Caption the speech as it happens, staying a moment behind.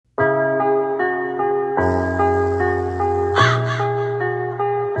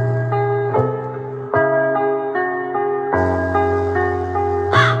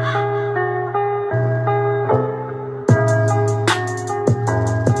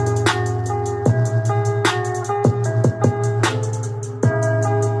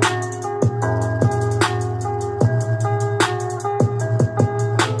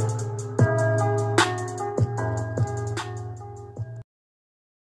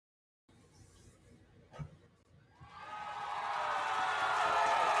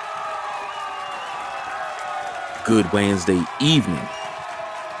Good Wednesday evening.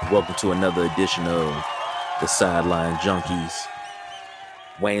 Welcome to another edition of the Sideline Junkies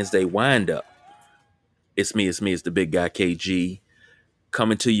Wednesday Wind Up. It's me, it's the big guy KG,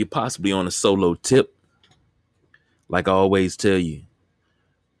 coming to you possibly on a solo tip. Like I always tell you,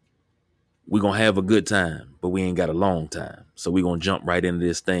 we're going to have a good time, but we ain't got a long time. So we're going to jump right into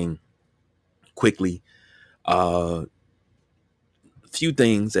this thing quickly. A few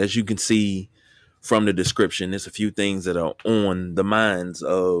things, as you can see from the description, there's a few things that are on the minds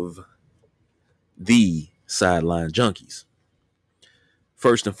of the Sideline Junkies.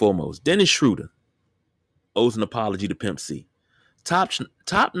 First and foremost, Dennis Schroeder owes an apology to Pimp C.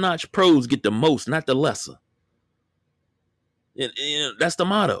 Top-notch pros get the most, not the lesser. That's the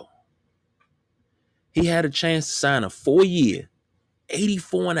motto. He had a chance to sign a 4-year,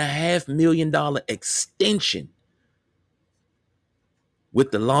 $84.5 million extension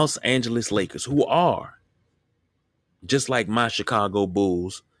with the Los Angeles Lakers, who are, just like my Chicago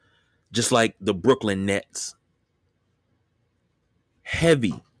Bulls, just like the Brooklyn Nets,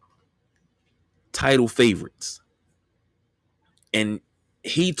 heavy title favorites. And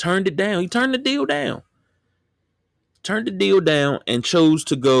he turned it down. He turned the deal down. And chose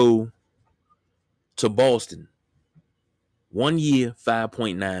to go to Boston. 1 year,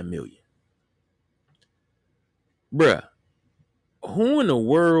 $5.9 million. Bruh, who in the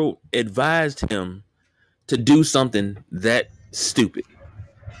world advised him to do something that stupid?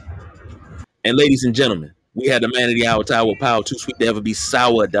 And ladies and gentlemen, we had the man of the hour, Tower Power, too sweet to ever be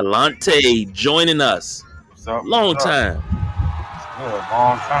sour, Delonte, joining us. What's up? Long time. Good,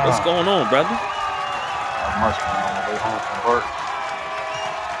 long time. What's going on, brother? Not much, man. On the way home from work.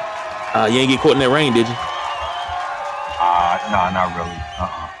 You ain't get caught in that rain, did you? No, not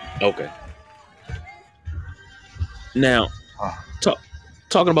really. Okay. Now,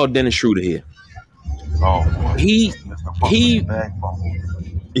 talking about Dennis Schroeder here. Oh, boy. He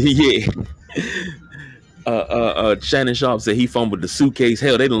yeah. Shannon Sharp said he fumbled the suitcase.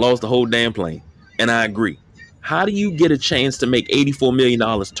 Hell, they done lost the whole damn plane. And I agree. How do you get a chance to make $84 million?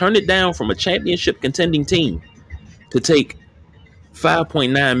 Turn it down from a championship contending team to take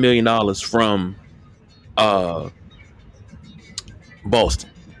 $5.9 million from Boston.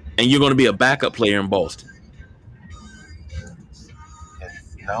 And you're going to be a backup player in Boston.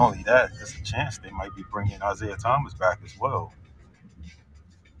 And not only that, there's a chance they might be bringing Isaiah Thomas back as well.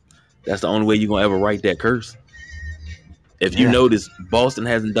 That's the only way you're going to ever write that curse. If you notice, Boston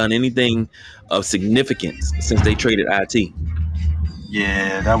hasn't done anything of significance since they traded IT.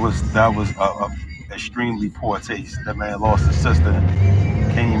 Yeah, that was a extremely poor taste. That man lost his sister,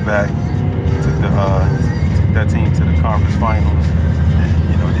 came back, took that team to the conference finals,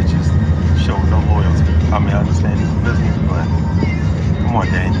 and they just showed no loyalty. I mean, I understand it's business, but come on,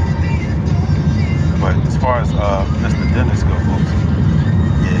 Daniel. But as far as Mr. Dennis goes,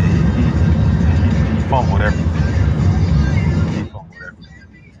 he fumbled everything.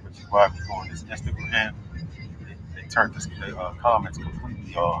 Which is why people on this Instagram, they turned the comments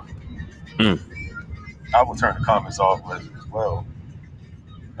completely off. I will turn the comments off as well.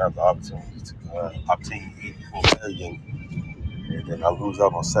 I have the opportunity to obtain $84 million, and then I lose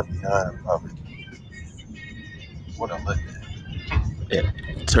out on 79 of it. What a letdown. Yeah,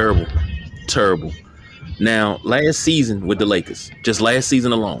 terrible. Now, last season with the Lakers, just last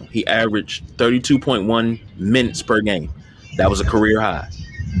season alone, he averaged 32.1 minutes per game. That was a career high.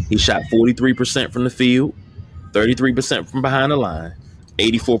 He shot 43% from the field, 33% from behind the line,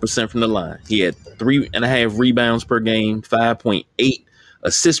 84% from the line. He had 3.5 rebounds per game, 5.8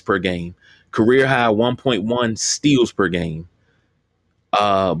 assists per game, career high 1.1 steals per game.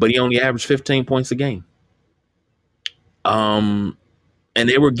 But he only averaged 15 points a game. And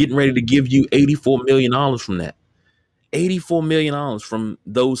they were getting ready to give you $84 million from that. $84 million from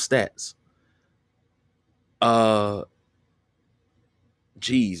those stats.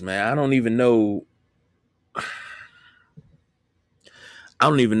 Geez, man, I don't even know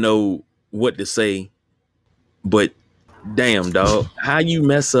what to say, but damn, dog, how you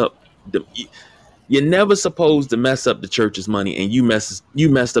mess up you're never supposed to mess up the church's money, and you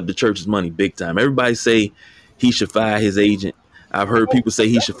messed up the church's money big time. Everybody say he should fire his agent. I've heard people say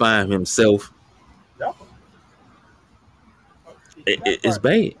he should fire himself. It's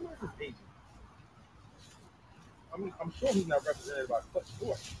bad. I'm sure he's not represented by Clutch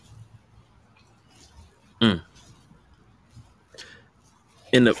Sports.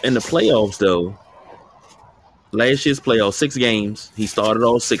 In the playoffs, though, last year's playoffs, 6 games. He started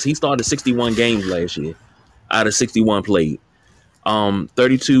all 6. He started 61 games last year out of 61 played.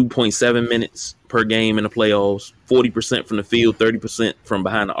 32.7 minutes per game in the playoffs, 40% from the field, 30% from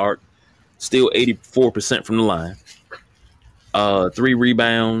behind the arc, still 84% from the line. 3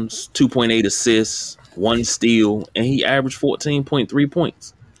 rebounds, 2.8 assists, 1 steal, and he averaged 14.3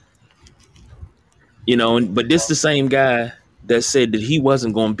 points. You know, but this the same guy that said that he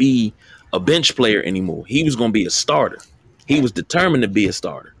wasn't going to be a bench player anymore. He was going to be a starter. He was determined to be a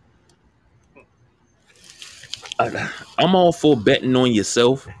starter. I'm all for betting on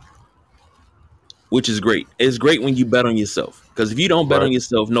yourself, which is great. It's great when you bet on yourself, because if you don't bet on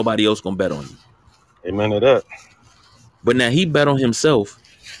yourself, nobody else going to bet on you. Amen to that. But now he bet on himself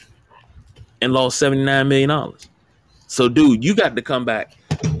and lost $79 million. So, dude, you got to come back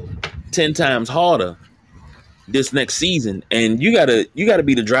 10 times harder this next season, and you gotta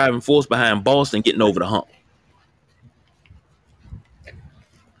be the driving force behind Boston getting over the hump.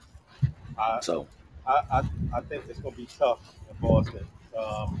 I think it's gonna be tough in Boston.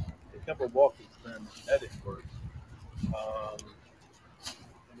 The Kemba Walker experiment that is work. And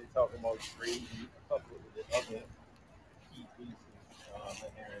they're talking about trading a couple of the other key pieces.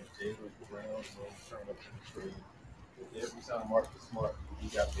 And Jalen Brown will turn up in the trade. Every time Marcus Smart, he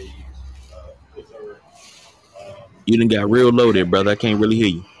got paid. You done got real low there, brother. I can't really hear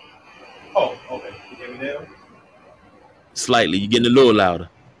you. Oh, okay. You hear me now? Slightly. You're getting a little louder.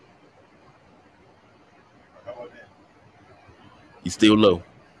 How about that? You still low.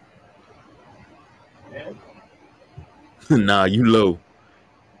 Now? Nah, you low.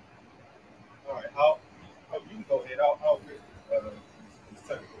 All right. You can go ahead. I'll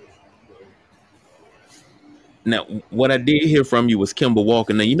Now, what I did hear from you was Kemba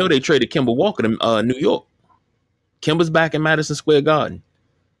Walker. Now, you know they traded Kemba Walker to New York. Kemba's back in Madison Square Garden.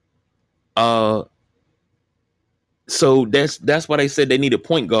 So that's why they said they needed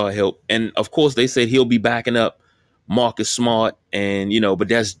point guard help. And, of course, they said he'll be backing up Marcus Smart. And, but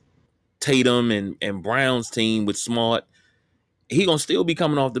that's Tatum and Brown's team with Smart. He going to still be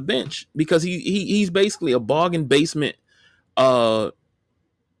coming off the bench because he's basically a bargain basement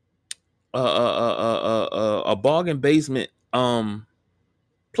a bargain basement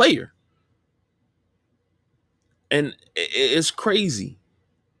player, and it's crazy.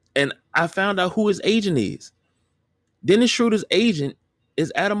 And I found out who his agent is. Dennis Schroeder's agent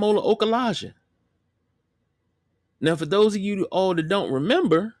is Ademola Okalaja. Now, for those of you all that don't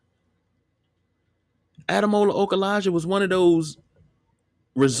remember, Ademola Okalaja was one of those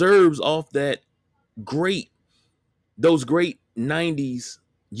reserves off those great 90s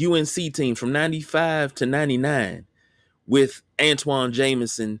UNC team from 95 to 99 with Antoine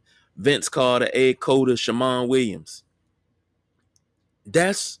Jamison, Vince Carter, Ed Cota, Shammond Williams.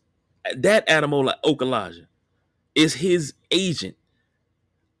 That Ademola Okalaja is his agent.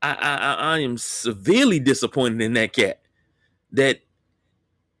 I am severely disappointed in that cat that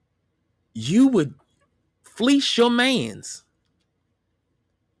you would fleece your mans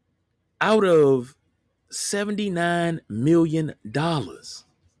out of $79 million.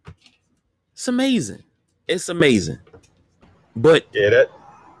 It's amazing. It's amazing. But yeah,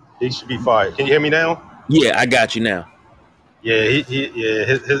 he should be fired. Can you hear me now? Yeah, I got you now. Yeah,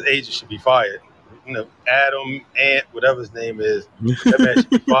 his agent should be fired. Adam Ant, whatever his name is, that man should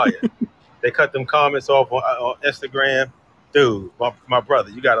be fired. They cut them comments off on Instagram. Dude, my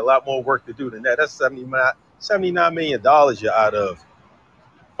brother, you got a lot more work to do than that. That's $79 million you're out of.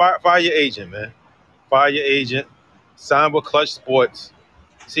 Fire your agent, man. Fire your agent. Sign with Clutch Sports.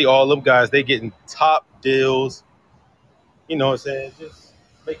 See all them guys, they getting top deals. You know what I'm saying? Just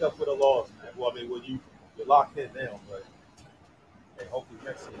make up for the loss, man. Well, I mean, you're locked in now, but hopefully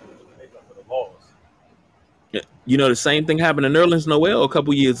next season you can make up for the loss. Yeah. The same thing happened to Nerlens Noel a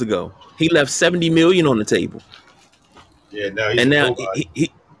couple years ago. He left $70 million on the table. Yeah, now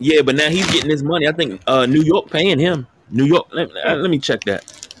but now he's getting his money. I think New York paying him. New York, let me check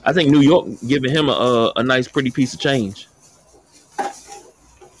that. I think New York giving him a nice, pretty piece of change.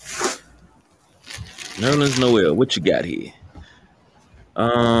 Nerlens Noel, what you got here?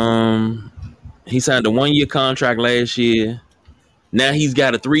 He signed a 1-year contract last year. Now he's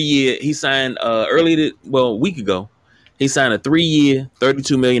got a 3-year. He signed a week ago. He signed a 3-year,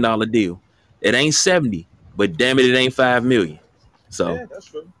 $32 million deal. It ain't 70, but damn it ain't $5 million. So yeah, that's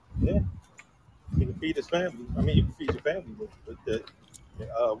true. Yeah, he can feed his family. I mean, you can feed your family with the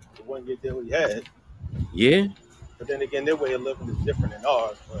 1-year deal he had. Yeah. But then again, their way of living is different than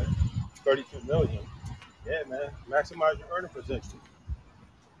ours. But $32 million. Yeah, man. Maximize your earning potential.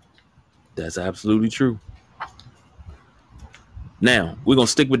 That's absolutely true. Now, we're going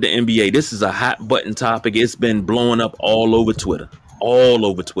to stick with the NBA. This is a hot button topic. It's been blowing up all over Twitter.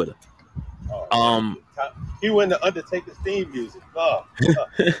 He went to Undertaker's theme music.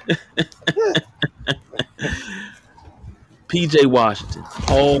 PJ Washington,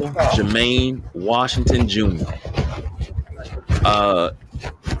 Paul Jermaine Washington Jr.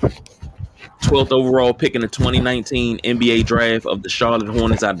 12th overall pick in the 2019 NBA draft of the Charlotte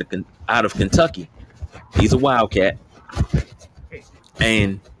Hornets out of Kentucky. He's a Wildcat.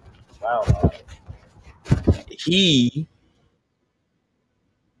 And Wow. he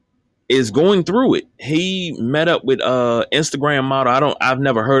is going through it. He met up with Instagram model. I've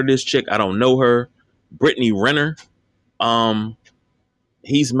never heard of this chick. I don't know her. Brittany Renner.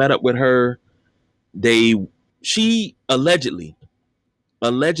 He's met up with her. She allegedly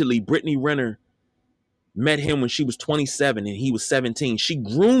Brittany Renner met him when she was 27 and he was 17. She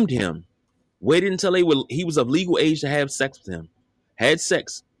groomed him, waited until he was of legal age to have sex with him, had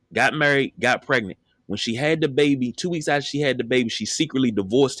sex, got married, got pregnant. When she had the baby, 2 weeks after she had the baby, she secretly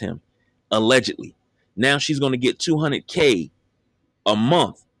divorced him, allegedly. Now she's going to get $200K a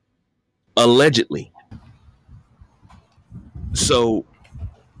month, allegedly. So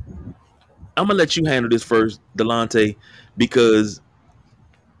I'm gonna let you handle this first, Delonte, because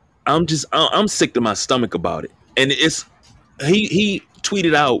I'm sick to my stomach about it. And he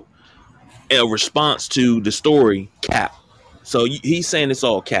tweeted out a response to the story cap. So he's saying it's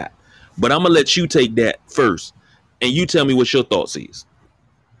all cap. But I'm gonna let you take that first, and you tell me what your thoughts is.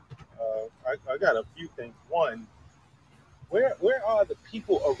 I got a few things. One, where are the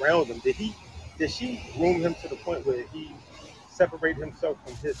people around him? Did she groom him to the point where he separated himself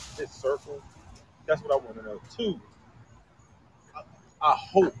from his circle? That's what I want to know. Two, I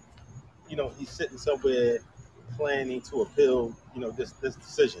hope he's sitting somewhere planning to appeal this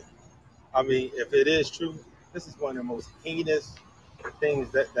decision. I mean, if it is true, this is one of the most heinous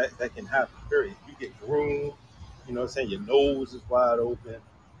things that can happen. Period. You get groomed, your nose is wide open.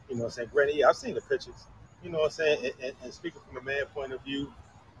 Granted, yeah, I've seen the pictures. And speaking from a man point of view,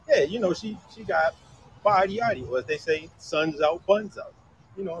 yeah, she got body, or as they say, sun's out, buns out.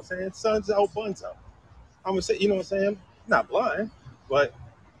 Sun's out, buns out. I'm gonna say, not blind, but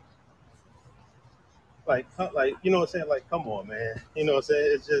like, like, come on, man.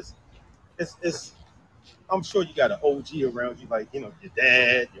 It's just, it's. I'm sure you got an OG around you, like, your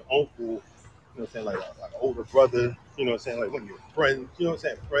dad, your uncle, like an older brother, like one of your friends,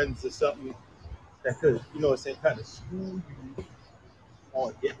 friends or something that could, kind of school you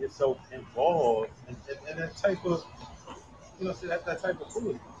on getting yourself involved and that type of, that type of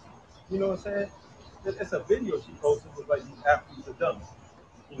foolishness. It's a video she posted with like these athletes are dumb.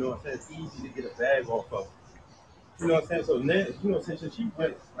 It's easy to get a bag off of. So now, since she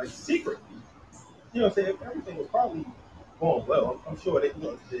went like secretly, everything was probably going well. I'm sure they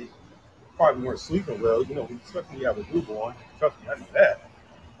probably weren't sleeping well. Especially when you have a newborn. Trust me, I know that.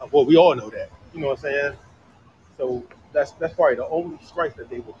 Well, we all know that. So that's probably the only strife that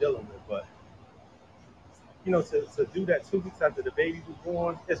they were dealing with. But to do that 2 weeks after the baby was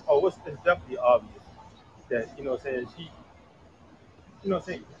born, it's definitely obvious that she, in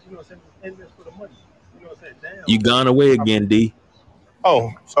this for the money. Now You gone away again, D.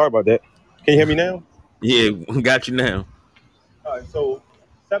 Oh, sorry about that. Can you hear me now? Yeah, got you now. All right, so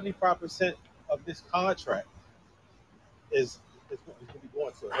 75% of this contract is going to be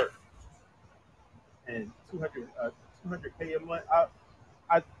going to her, and 200K a month.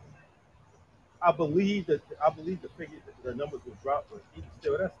 I believe the figure, the numbers will drop, but even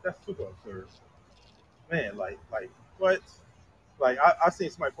still, that's super absurd, man. Like what? Like I seen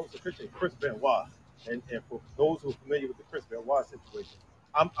somebody post a picture of Chris Benoit, and for those who are familiar with the Chris Benoit situation,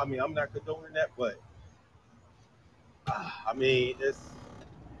 I'm not condoning that, but I mean it's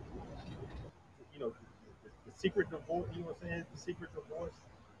the secret divorce. The secret divorce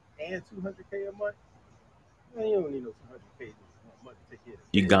and 200K a month. Man, you don't need no 200K a month to take care of this.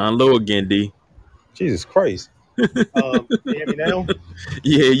 You gone low again, D. Jesus Christ. Can you hear me now?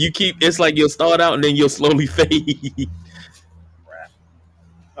 Yeah, it's like you'll start out and then you'll slowly fade.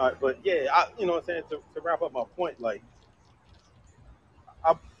 All right, but yeah, to wrap up my point, like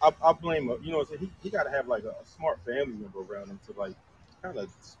I blame him. He got to have like a smart family member around him to like kind of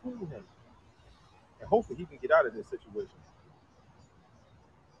school him, and hopefully he can get out of this situation.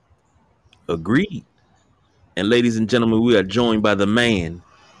 Agreed. And ladies and gentlemen, we are joined by the man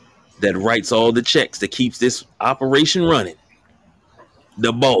that writes all the checks that keeps this operation running.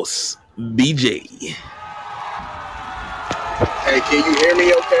 The boss, BJ. Hey, can you hear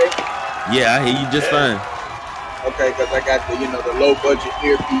me okay? Yeah, I hear you just fine. Okay, because I got the low budget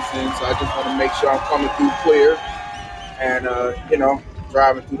earpiece in, so I just want to make sure I'm coming through clear and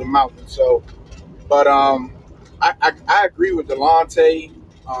driving through the mountains. So, but I agree with Delonte.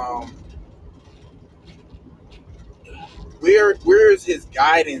 Where is his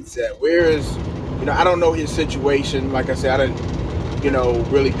guidance at? Where is I don't know his situation. Like I said, I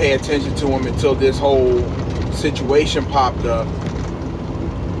didn't, really pay attention to him until this whole situation popped up.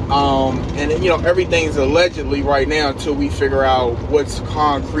 And everything's allegedly right now until we figure out what's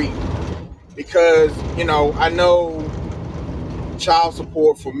concrete. Because, I know child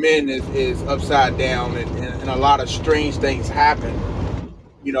support for men is upside down and a lot of strange things happen,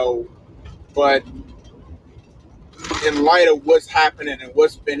 but in light of what's happening and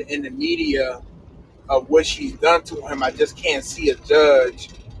what's been in the media of what she's done to him, I just can't see a judge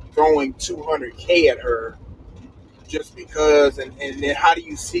throwing $200K at her just because. And then how do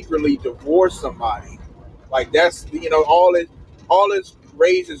you secretly divorce somebody? Like, that's, all it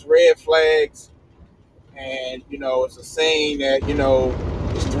raises red flags. And, it's a saying that,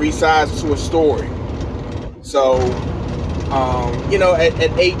 it's three sides to a story. So,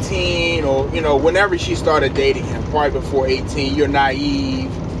 at 18 or, whenever she started dating him, probably before 18, you're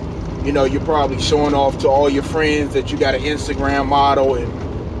naive. You're probably showing off to all your friends that you got an Instagram model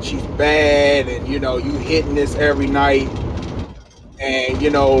and she's bad and, you hitting this every night. And,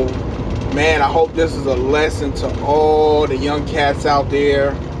 man, I hope this is a lesson to all the young cats out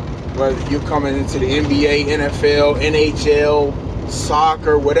there, whether you're coming into the NBA, NFL, NHL,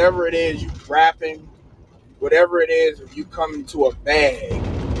 soccer, whatever it is, you rapping, whatever it is, if you come into a bag,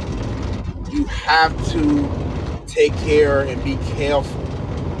 you have to take care and be careful.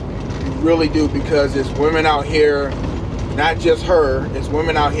 You really do, because there's women out here, not just her, there's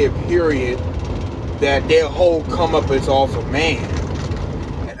women out here, period, that their whole come up is off a man.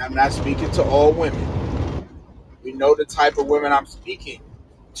 And I'm not speaking to all women. We know the type of women I'm speaking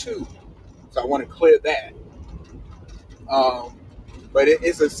to. So I want to clear that. But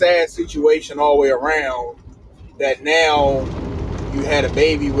it's a sad situation all the way around, that now you had a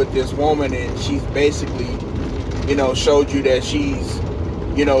baby with this woman and she's basically, showed you that she's,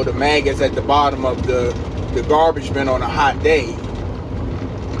 the maggots at the bottom of the garbage bin on a hot day.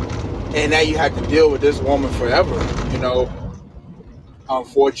 And now you have to deal with this woman forever,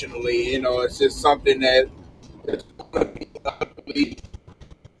 Unfortunately, it's just something that is going to be ugly.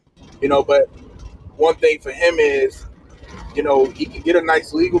 But one thing for him is, he can get a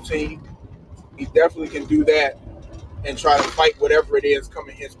nice legal team. He definitely can do that and try to fight whatever it is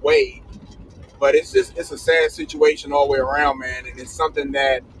coming his way. But it's a sad situation all the way around, man. And it's something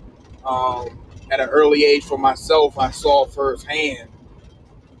that at an early age for myself, I saw firsthand,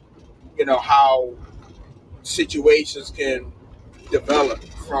 how situations can develop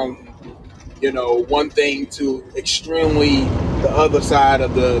from, one thing to extremely the other side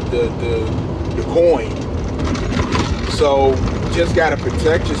of the coin. So you just got to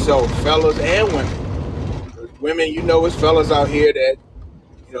protect yourself, fellas and women. Women, it's fellas out here that,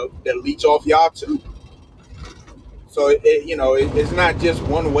 that leech off y'all too. So it's not just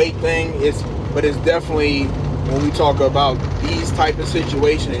one way thing. But it's definitely, when we talk about these type of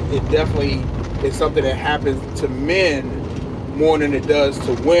situations, it definitely is something that happens to men more than it does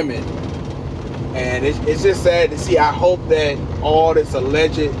to women. And it's just sad to see. I hope that all this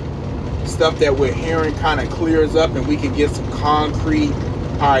alleged stuff that we're hearing kind of clears up and we can get some concrete,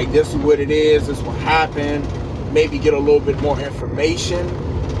 all right, this is what it is, this is what happened, maybe get a little bit more information.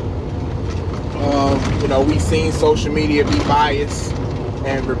 We've seen social media be biased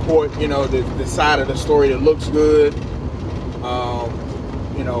and report, the side of the story that looks good.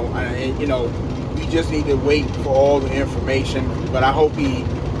 We just need to wait for all the information. But I hope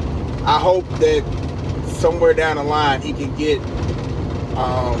that somewhere down the line he can get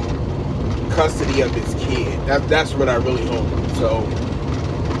custody of his kid. That's what I really hope. So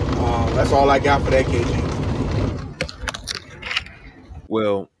that's all I got for that, KG.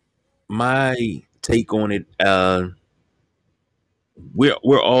 Well, my take on it,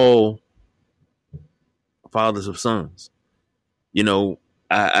 we're all fathers of sons.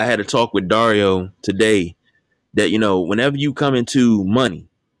 I had a talk with Dario today that, whenever you come into money,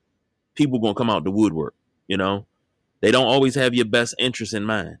 people gonna come out the woodwork. They don't always have your best interest in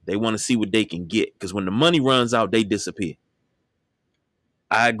mind. They want to see what they can get, because when the money runs out, they disappear.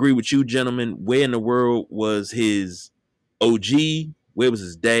 I agree with you, gentlemen. Where in the world was his OG? Where was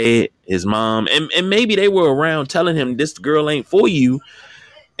his dad, his mom? And maybe they were around telling him this girl ain't for you.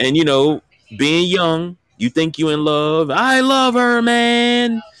 And, being young, you think you in love. I love her,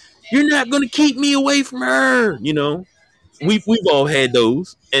 man. You're not going to keep me away from her. We've all had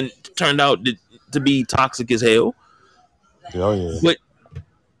those and turned out to be toxic as hell. Oh, yeah. But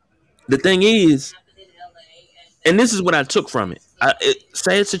the thing is, and this is what I took from it.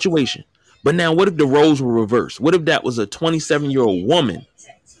 Sad situation. But now what if the roles were reversed? What if that was a 27-year-old woman?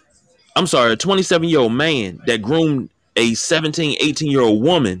 I'm sorry, a 27-year-old man that groomed a 17, 18-year-old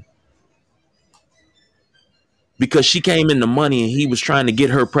woman because she came in the money and he was trying to get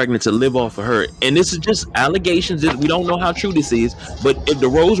her pregnant to live off of her. And this is just allegations that we don't know how true this is. But if the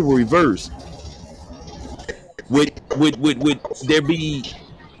roles were reversed, would there be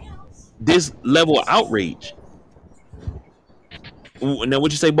this level of outrage? Now,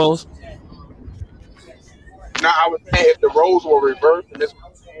 what'd you say, boss? Now, I would say if the roles were reversed and this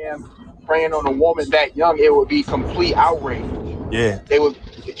man preying on a woman that young, it would be complete outrage. Yeah. They would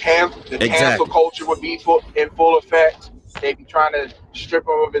the cancel culture would be in full effect. They'd be trying to strip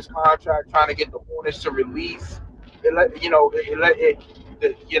him of his contract, trying to get the Hornets to release.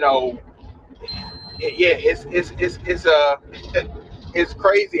 It's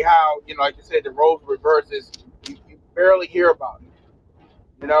crazy how, like you said, the roles reverse is you barely hear about it.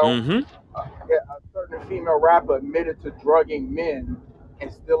 A certain female rapper admitted to drugging men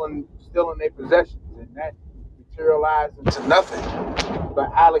and stealing their possessions, and that materialized into nothing but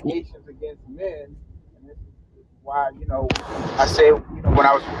allegations against men. And this is why, I said, when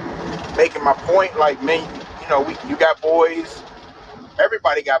I was making my point, like, men, you got boys.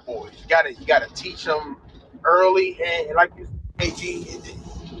 Everybody got boys. You gotta teach them early, and like you said,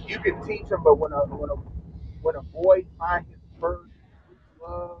 KG, you can teach them, but when a boy finds his first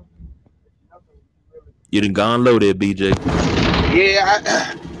love, You done gone low there, BJ.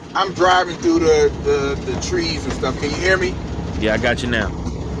 Yeah, I'm driving through the trees and stuff. Can you hear me? Yeah, I got you now.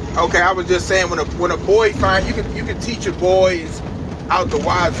 Okay, I was just saying when a boy find you can teach your boys out the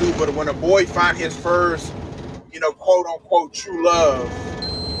wazoo, but when a boy find his first, quote unquote true love,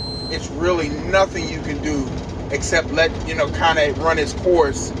 it's really nothing you can do except let kind of run its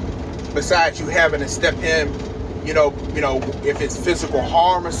course. Besides you having to step in, if it's physical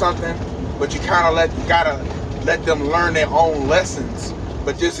harm or something. But you gotta let them learn their own lessons.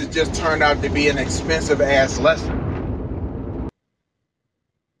 But this has just turned out to be an expensive ass lesson.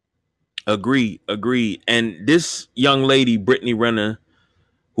 Agreed. And this young lady, Brittany Renner,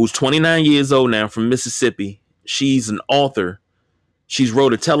 who's 29 years old now, from Mississippi, she's an author. She's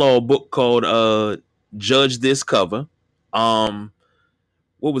wrote a tell-all book called Judge This Cover. What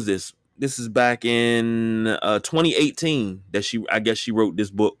was this? This is back in 2018 that she wrote this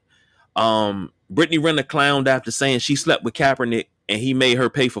book. Brittany Renner clowned after saying she slept with Kaepernick and he made her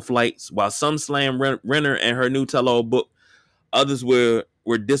pay for flights. While some slammed Renner and her new tell-all book, others were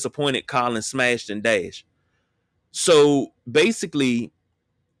disappointed Collins smashed and dashed. So basically,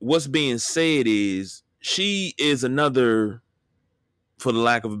 what's being said is she is another, for the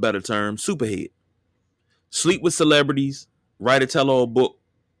lack of a better term, superhead. Sleep with celebrities, write a tell-all book.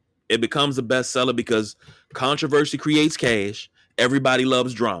 It becomes a bestseller because controversy creates cash. Everybody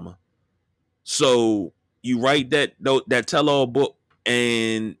loves drama. So you write that tell-all book,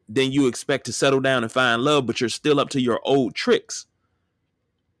 and then you expect to settle down and find love, but you're still up to your old tricks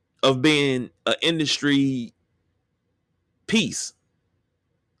of being an industry piece,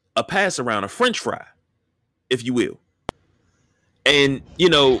 a pass around, a French fry, if you will. And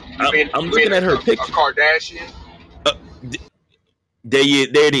I'm looking at her picture. A Kardashian. There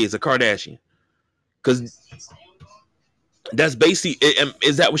it is, a Kardashian. Because that's basically,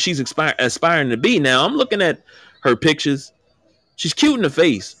 is that what she's aspiring to be? Now I'm looking at her pictures. She's cute in the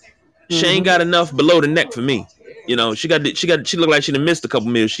face. Mm-hmm. She ain't got enough below the neck for me. She look like she done missed a couple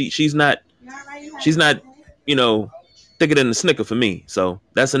meals. She's not, thicker than the Snicker for me. So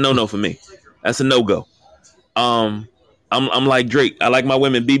that's a no for me. That's a no-go. I'm like Drake. I like my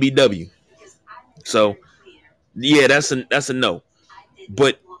women BBW. So yeah, that's a no.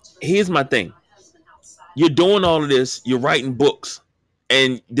 But here's my thing. You're doing all of this, you're writing books,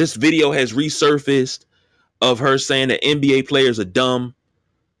 and this video has resurfaced of her saying that NBA players are dumb.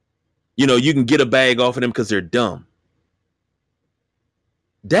 You can get a bag off of them because they're dumb.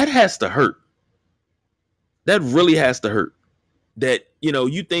 That has to hurt. That really has to hurt. That,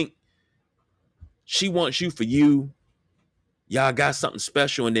 you think she wants you for you. Y'all got something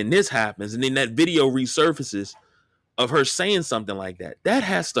special, and then this happens, and then that video resurfaces of her saying something like that. That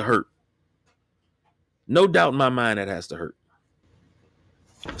has to hurt. No doubt in my mind that has to hurt.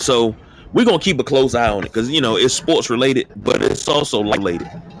 So we're going to keep a close eye on it because, it's sports related, but it's also related.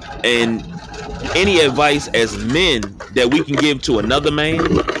 And any advice as men that we can give to another man,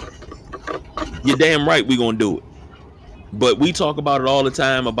 you're damn right we're going to do it. But we talk about it all the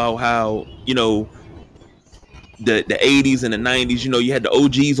time about how, the 80s and the 90s, you had the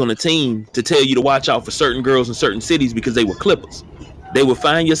OGs on the team to tell you to watch out for certain girls in certain cities because they were clippers. They would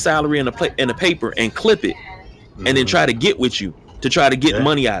find your salary in a paper and clip it, and then try to get with you to try to get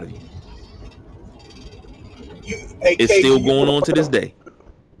money out of you. It's still going on to this day.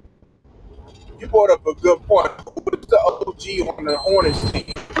 You brought up a good point. Who's the OG on the Hornets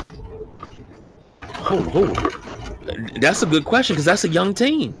team? Hold on. That's a good question because that's a young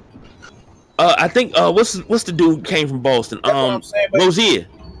team. I think what's the dude came from Boston? That's what I'm saying. But Rozier.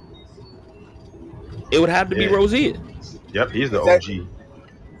 It would have to be Yeah. Rozier. Yep, he's the Is that- OG.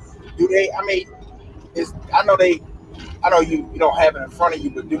 do they? I mean, I know you don't have it in front of you,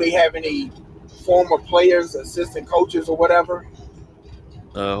 but do they have any former players, assistant coaches, or whatever?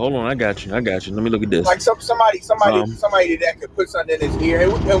 Hold on, I got you. Let me look at this. Like somebody that could put something in his ear,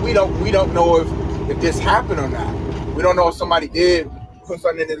 and we don't know if this happened or not. We don't know if somebody did put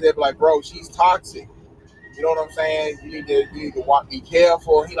something in his ear, like, bro, she's toxic. You know what I'm saying? You need to be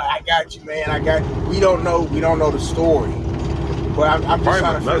careful. He like, I got you, man. I got you. We don't know the story, but I'm just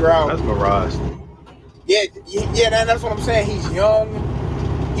trying to figure out. That's Mirage. Yeah, that's what I'm saying. He's young.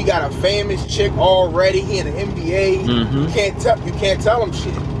 He got a famous chick already. He in the NBA. Mhm. You can't tell him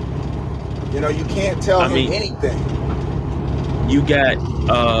shit. You know, you can't tell him anything. You got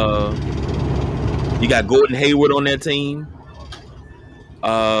Gordon Hayward on that team.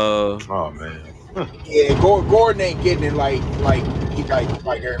 Oh man. Yeah, Gordon ain't getting it like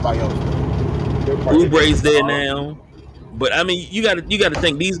everybody else. Oubre's there now, but I mean, you got to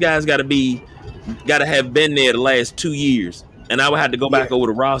think these guys got to have been there the last 2 years, and I would have to go back over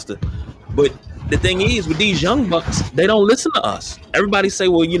the roster. But the thing is, with these young bucks, they don't listen to us. Everybody say,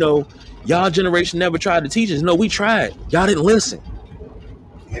 well, you know, y'all generation never tried to teach us. No, we tried. Y'all didn't listen.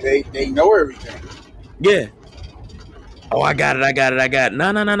 Yeah, they know everything. Yeah. Oh, I got it.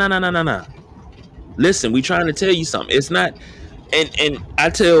 No. Listen, we trying to tell you something. It's not, and I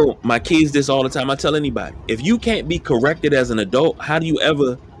tell my kids this all the time. I tell anybody, if you can't be corrected as an adult, how do you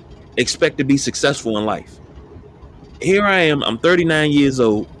ever expect to be successful in life? Here I am, I'm 39 years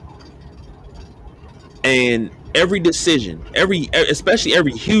old, and every decision, especially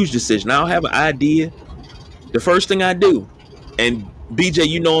every huge decision, I'll have an idea. The first thing I do, and BJ,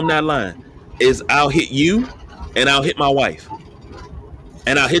 you know I'm not lying, is I'll hit you and I'll hit my wife.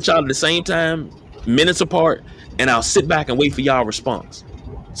 And I'll hit y'all at the same time, minutes apart, and I'll sit back and wait for y'all response.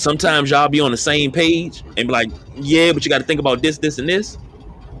 Sometimes y'all be on the same page and be like, yeah, but you got to think about this, this, and this.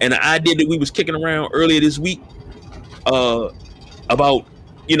 And the idea that we was kicking around earlier this week about,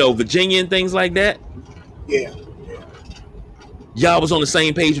 you know, Virginia and things like that. Yeah. Y'all was on the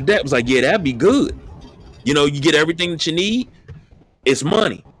same page with that. It was like, yeah, that'd be good. You know, you get everything that you need. It's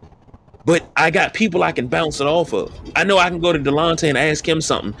money. But I got people I can bounce it off of. I know I can go to Delonte and ask him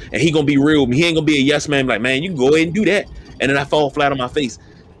something, and he gonna be real. He ain't gonna be a yes man. Like, man, you can go ahead and do that, and then I fall flat on my face.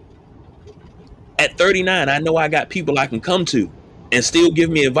 At 39, I know I got people I can come to, and still give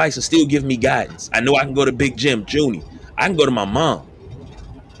me advice and still give me guidance. I know I can go to Big Jim, Junie. I can go to my mom.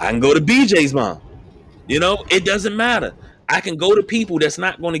 I can go to BJ's mom. You know, it doesn't matter. I can go to people that's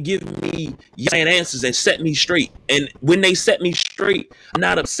not going to give me yes answers and set me straight. And when they set me straight, I'm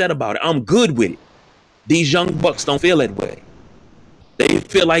not upset about it. I'm good with it. These young bucks don't feel that way. They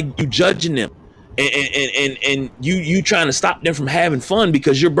feel like you judging them and you trying to stop them from having fun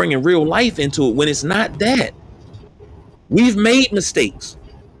because you're bringing real life into it when it's not that. We've made mistakes.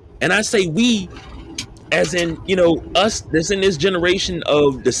 And I say we, as in, you know, us that's in this generation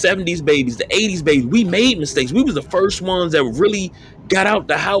of the 70s babies, the 80s babies, we made mistakes. We was the first ones that really got out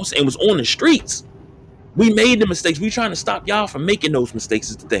the house and was on the streets. We made the mistakes. We trying to stop y'all from making those mistakes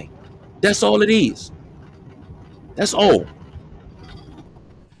is the thing. That's all it is. That's all.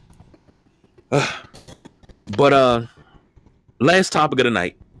 But last topic of the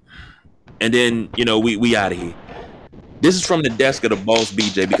night. And then, you know, we out of here. This is from the desk of the boss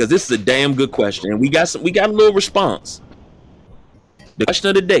BJ because this is a damn good question, and we got a little response. The question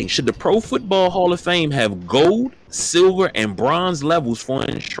of the day: should the Pro Football Hall of Fame have gold, silver, and bronze levels for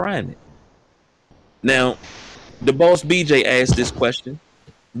enshrinement? Now, the boss BJ asked this question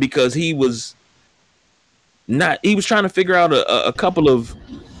because he was trying to figure out a couple of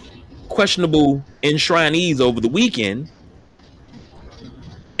questionable enshrinees over the weekend,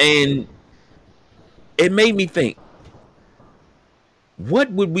 and it made me think.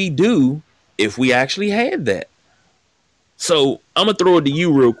 What would we do if we actually had that? So I'm gonna throw it to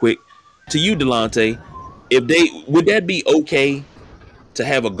you real quick, to you, Delonte. Would that be okay to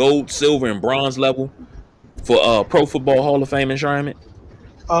have a gold, silver, and bronze level for Pro Football Hall of Fame enshrinement?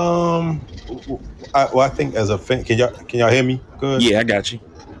 I think as a fan, can y'all hear me? Good. Yeah, I got you.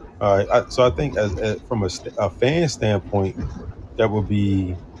 All right. So I think as from a fan standpoint, that would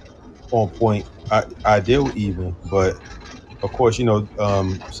be on point, ideal even, but. Of course, you know,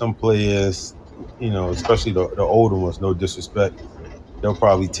 some players, you know, especially the older ones, no disrespect, they'll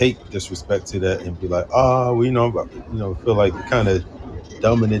probably take disrespect to that and be like, well, you know, feel like kind of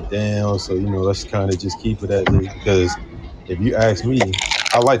dumbing it down. So, you know, let's kind of just keep it as it. Because if you ask me,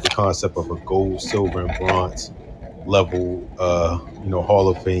 I like the concept of a gold, silver, and bronze. level, Hall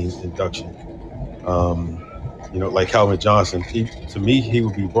of Fame induction. Like Calvin Johnson, to me, he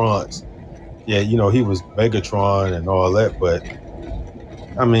would be bronze. Yeah, he was Megatron and all that, but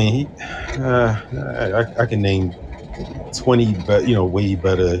I mean, I can name 20, but way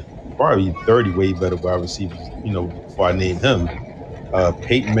better, probably 30 way better wide receivers. Before I name him.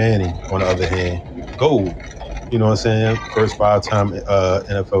 Peyton Manning, on the other hand, gold. You know what I'm saying? First 5-time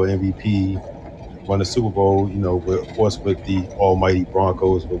NFL MVP, won the Super Bowl. Of course with the almighty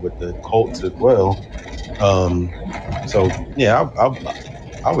Broncos, but with the Colts as well. So yeah,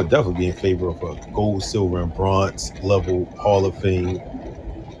 I would definitely be in favor of a gold, silver, and bronze level Hall of Fame,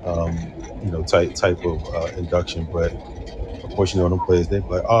 type of induction. But of course, them players, they be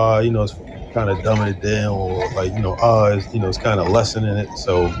like, it's kind of dumbing it down, or like, it's kind of lessening it.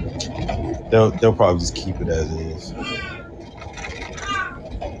 So they'll probably just keep it as is.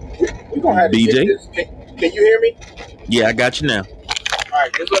 We're gonna have to get BJ? this. Can you hear me? Yeah, I got you now. All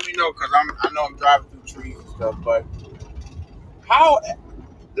right, just let me know because I know I'm driving through trees and stuff. But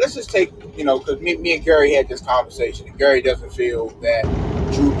let's just take, because me and Gary had this conversation, and Gary doesn't feel that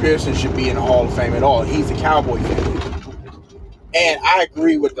Drew Pearson should be in the Hall of Fame at all. He's a Cowboy fan. And I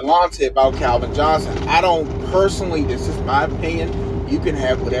agree with Delonte about Calvin Johnson. I don't personally, this is my opinion, you can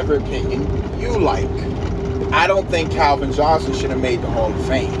have whatever opinion you like. I don't think Calvin Johnson should have made the Hall of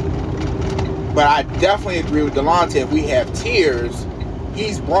Fame. But I definitely agree with Delonte. If we have tiers,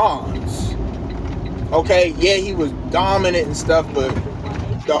 he's bronze. Okay, yeah, he was dominant and stuff, but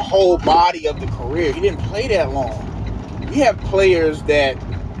the whole body of the career, he didn't play that long. We have players that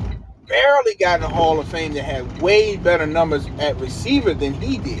barely got in the Hall of Fame that had way better numbers at receiver than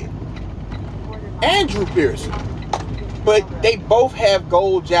he did. And Drew Pearson. But they both have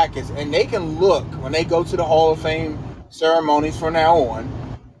gold jackets, and they can look, when they go to the Hall of Fame ceremonies from now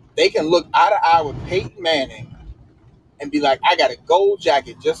on, they can look eye to eye with Peyton Manning and be like, I got a gold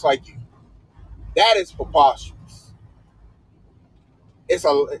jacket just like you. That is preposterous.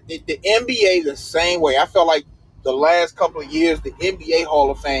 The NBA the same way. I felt like the last couple of years, the NBA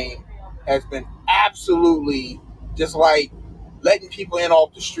Hall of Fame has been absolutely just like letting people in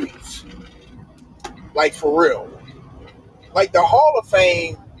off the streets. Like, for real. Like, the Hall of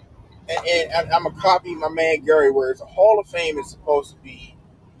Fame, and I'm going to copy my man Gary words, the Hall of Fame is supposed to be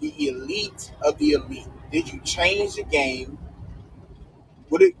the elite of the elite. Did you change the game?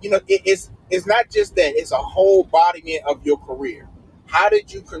 Would it, it's not just that. It's a whole embodiment of your career. How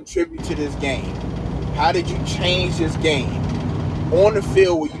did you contribute to this game? How did you change this game? On the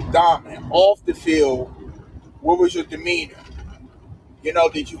field, were you dominant? Off the field, what was your demeanor?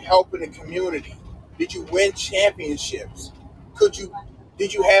 Did you help in the community? Did you win championships?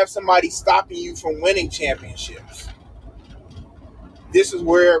 Did you have somebody stopping you from winning championships? This is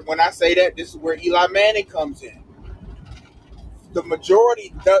where, when I say that, this is where Eli Manning comes in. The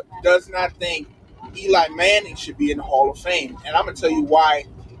majority does not think Eli Manning should be in the Hall of Fame. And I'm going to tell you why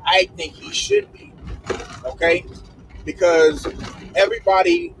I think he should be. Okay? Because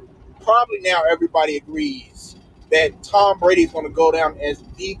everybody agrees that Tom Brady is going to go down as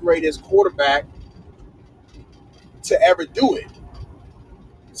the greatest quarterback to ever do it.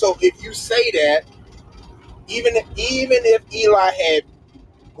 So if you say that, even if Eli had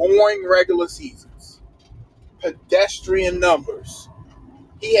boring regular seasons, pedestrian numbers,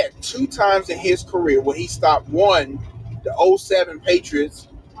 he had 2 times in his career where he stopped one, the 07 Patriots,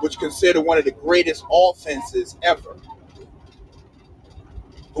 which considered one of the greatest offenses ever.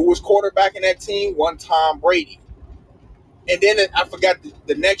 Who was quarterback in that team? One Tom Brady. And then I forgot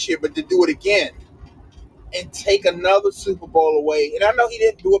the next year, but to do it again and take another Super Bowl away. And I know he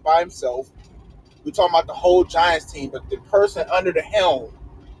didn't do it by himself. We're talking about the whole Giants team, but the person under the helm,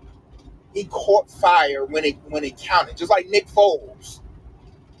 he caught fire when it counted. Just like Nick Foles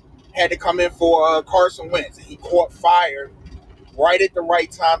had to come in for Carson Wentz, and he caught fire right at the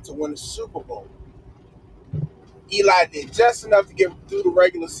right time to win the Super Bowl. Eli did just enough to get through the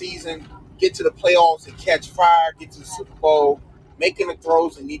regular season, get to the playoffs and catch fire, get to the Super Bowl, making the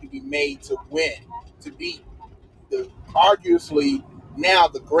throws that need to be made to win, to be arguably now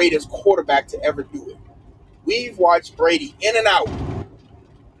the greatest quarterback to ever do it. We've watched Brady in and out,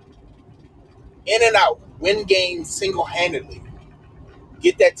 win games single-handedly,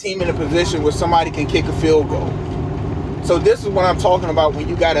 get that team in a position where somebody can kick a field goal. So this is what I'm talking about when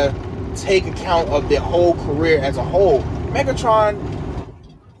you got to take account of their whole career as a whole. Megatron,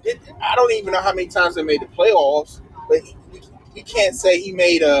 I don't even know how many times they made the playoffs, but you can't say he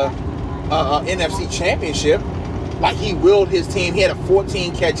made a NFC championship. Like, he willed his team. He had a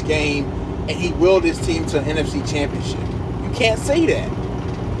 14-catch game, and he willed his team to an NFC championship. You can't say that.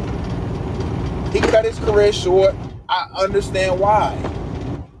 He cut his career short. I understand why.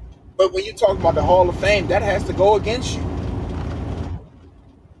 But when you talk about the Hall of Fame, that has to go against you.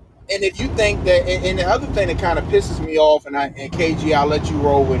 And if you think that, and the other thing that kind of pisses me off, and KG, I'll let you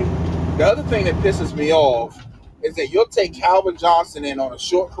roll with it. The other thing that pisses me off is that you'll take Calvin Johnson in on a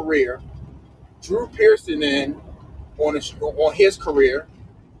short career, Drew Pearson in on his career,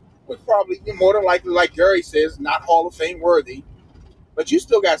 was probably more than likely, like Gary says, not Hall of Fame worthy. But you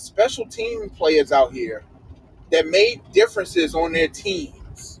still got special team players out here that made differences on their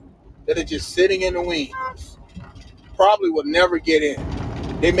teams that are just sitting in the wings. Probably will never get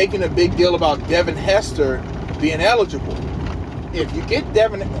in. They're making a big deal about Devin Hester being eligible. If you get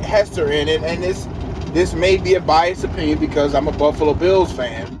Devin Hester in it, and this may be a biased opinion because I'm a Buffalo Bills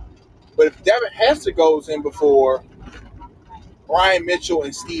fan, but if Devin Hester goes in before Brian Mitchell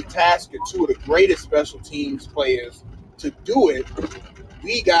and Steve Tasker, two of the greatest special teams players to do it,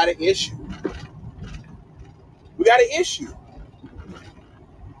 we got an issue. We got an issue.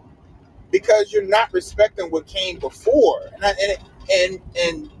 Because you're not respecting what came before.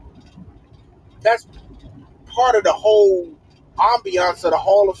 And that's part of the whole ambiance of the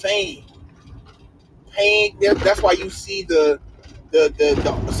Hall of Fame. That's why you see the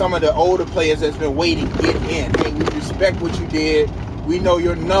some of the older players that's been waiting get in. Hey, we respect what you did. We know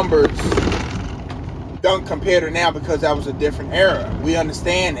your numbers don't compare to now because that was a different era. We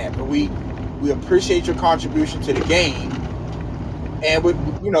understand that, but we appreciate your contribution to the game. And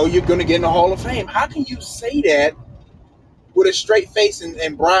you're going to get in the Hall of Fame. How can you say that with a straight face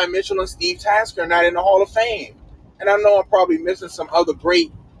and Brian Mitchell and Steve Tasker are not in the Hall of Fame? And I know I'm probably missing some other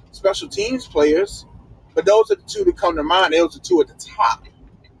great special teams players, but those are the two that come to mind. Those are two at the top.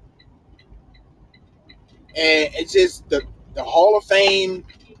 And it's just the Hall of Fame,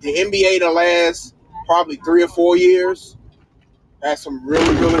 the NBA the last probably 3 or 4 years has some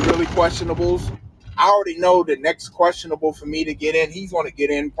really, really, really questionables. I already know the next questionable for me to get in, he's going to get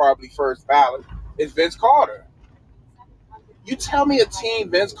in probably first ballot, is Vince Carter. You tell me a team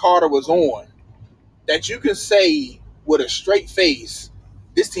Vince Carter was on that you can say with a straight face,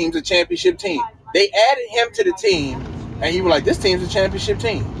 this team's a championship team. They added him to the team, and you were like, this team's a championship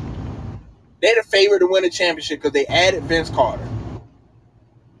team. They're the favorite to win a championship because they added Vince Carter.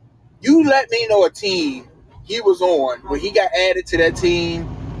 You let me know a team he was on when he got added to that team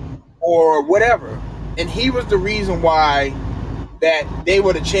or whatever, and he was the reason why that they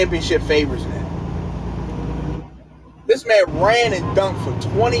were the championship favorites now. This man ran and dunked for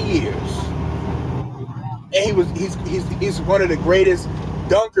 20 years, and he's one of the greatest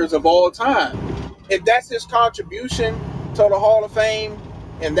dunkers of all time. If that's his contribution to the Hall of Fame,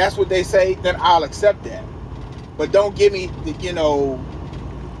 and that's what they say, then I'll accept that. But don't give me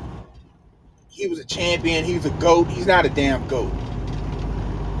he was a champion, he was a GOAT. He's not a damn GOAT.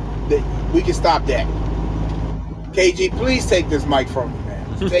 We can stop that. KG, please take this mic from me,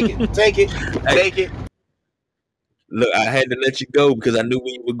 man. Take it. Look, I had to let you go because I knew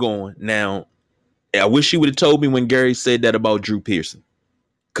where you were going. Now, I wish you would have told me when Gary said that about Drew Pearson.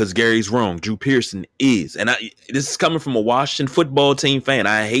 Because Gary's wrong. Drew Pearson is. And this is coming from a Washington football team fan.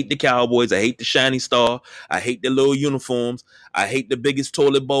 I hate the Cowboys. I hate the shiny star. I hate the little uniforms. I hate the biggest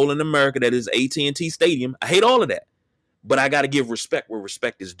toilet bowl in America that is AT&T Stadium. I hate all of that. But I got to give respect where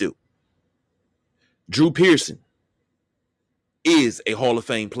respect is due. Drew Pearson is a Hall of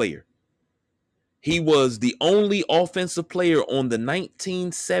Fame player. He was the only offensive player on the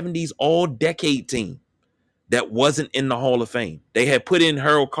 1970s all-decade team that wasn't in the Hall of Fame. They had put in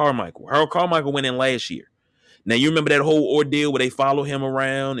Harold Carmichael. Harold Carmichael went in last year. Now, you remember that whole ordeal where they follow him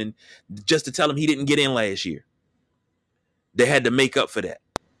around and just to tell him he didn't get in last year. They had to make up for that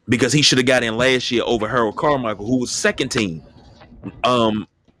because he should have got in last year over Harold Carmichael, who was second team. All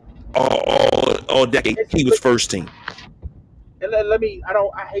decade, he was first team. And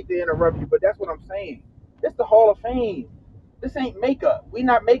I hate to interrupt you, but that's what I'm saying. It's the Hall of Fame. This ain't makeup. We're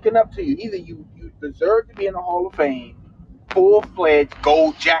not making up to you. Either you deserve to be in the Hall of Fame, full-fledged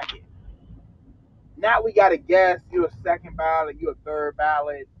gold jacket. Now we got to guess you're a second ballot, you're a third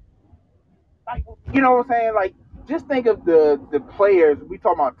ballot. Like, you know what I'm saying? Like, just think of the players. We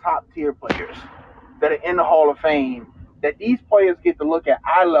talking about top-tier players that are in the Hall of Fame, that these players get to look at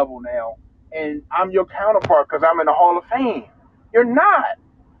eye level now, and I'm your counterpart because I'm in the Hall of Fame. You're not.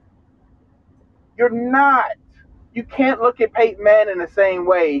 You're not. You can't look at Peyton Manning the same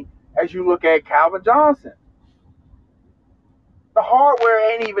way as you look at Calvin Johnson. The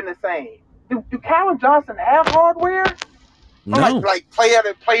hardware ain't even the same. Do Calvin Johnson have hardware? No. Like player of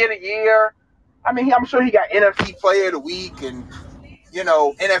the year? I mean, I'm sure he got NFC Player of the Week and,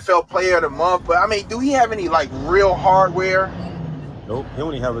 NFL Player of the Month. But, I mean, do he have any, real hardware? Nope. He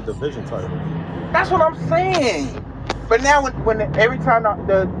only have a division title. That's what I'm saying. But now when every time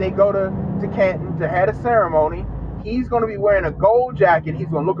they go to Canton to have a ceremony, he's going to be wearing a gold jacket. He's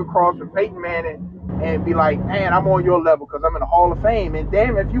going to look across from Peyton Manning and be like, man, I'm on your level because I'm in the Hall of Fame. And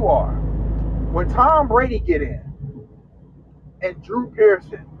damn if you are. When Tom Brady get in, and Drew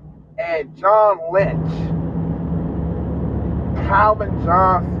Pearson, and John Lynch, Calvin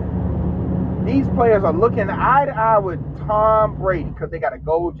Johnson, these players are looking eye to eye with Tom Brady because they got a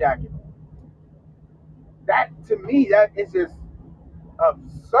gold jacket on. That, to me, that is just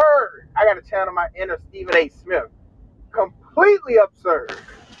absurd. I got to channel my inner Stephen A. Smith. Completely absurd.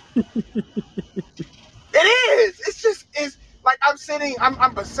 It is. It's like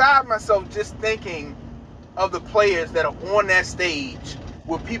I'm beside myself just thinking of the players that are on that stage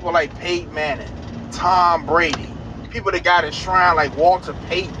with people like Peyton Manning, Tom Brady, people that got enshrined like Walter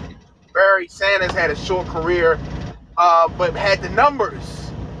Payton. Barry Sanders had a short career, but had the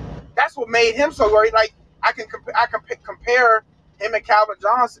numbers. That's what made him so great. Like I can compare him and Calvin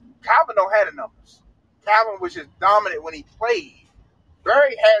Johnson. Calvin don't have the numbers. Calvin was just dominant when he played.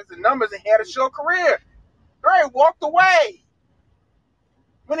 Barry has the numbers and he had a short career. Barry walked away.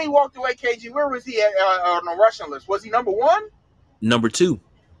 When he walked away, KG, where was he at on the rushing list? Was he number 1? Number 2.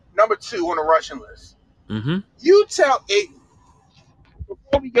 Number 2 on the rushing list. Mm-hmm. You tell it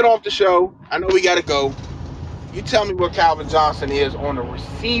before we get off the show. I know we got to go. You tell me where Calvin Johnson is on the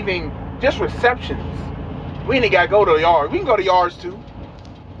receiving, just receptions. We ain't got to go to the yards. We can go to yards too.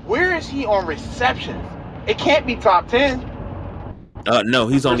 Where is he on receptions? It can't be top 10. No,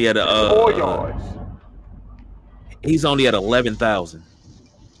 he's only at 4 yards. He's only at 11,000.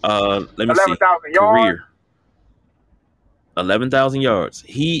 Let me 11,000 see. yards. Career. 11,000 yards.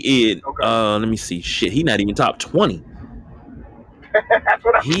 He is. Okay. Let me see. Shit, he not even top 20. That's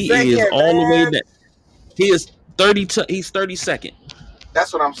what I'm saying. He is all the way there. He is 30. He's 32nd.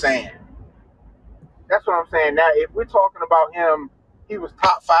 That's what I'm saying. That's what I'm saying. Now, if we're talking about him, he was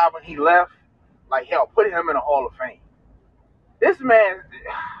top 5 when he left. Like hell, put him in the Hall of Fame. This man.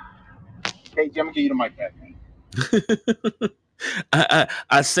 Okay, Jim, give you the mic back, man.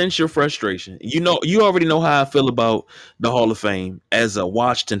 I sense your frustration. You already know how I feel about the Hall of Fame as a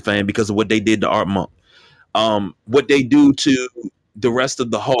Washington fan because of what they did to Art Monk. What they do to the rest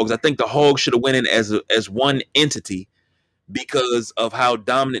of the Hogs. I think the Hogs should have went in as one entity because of how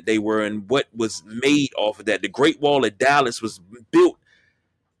dominant they were and what was made off of that. The Great Wall of Dallas was built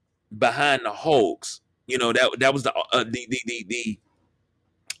behind the Hogs. You know, that was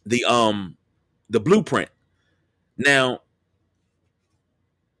the blueprint. Now,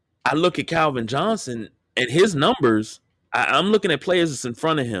 I look at Calvin Johnson and his numbers. I'm looking at players that's in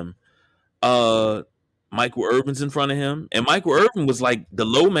front of him. Michael Irvin's in front of him. And Michael Irvin was like the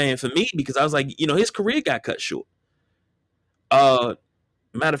low man for me because I was like, his career got cut short. Matter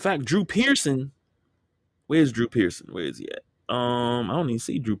of fact, Drew Pearson. Where's Drew Pearson? Where is he at? I don't even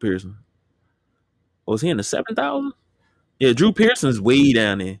see Drew Pearson. Was he in the 7,000? Yeah, Drew Pearson's way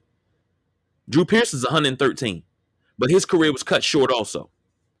down there. Drew Pearson's 113. But his career was cut short also.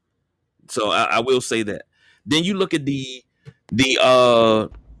 So I will say that. Then you look at the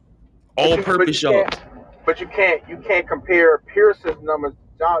all-purpose yards. But you can't compare Pearson's numbers.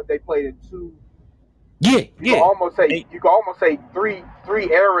 They played in 2. Yeah. You can almost say three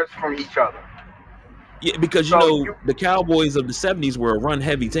eras from each other. Yeah, because the Cowboys of the 70s were a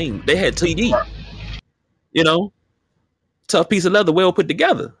run-heavy team. They had TD. Right. Tough piece of leather, well put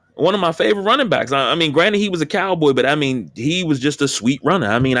together. One of my favorite running backs. I mean, granted, he was a Cowboy, but I mean, he was just a sweet runner.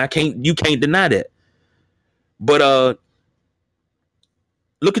 I mean, you can't deny that. But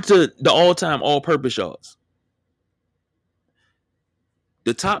look at the all-time all-purpose yards.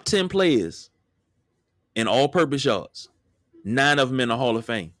 The top 10 players in all-purpose yards, 9 of them in the Hall of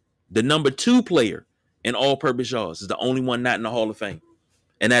Fame. The number 2 player in all-purpose yards is the only one not in the Hall of Fame,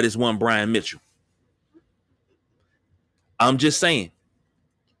 and that is one Brian Mitchell. I'm just saying.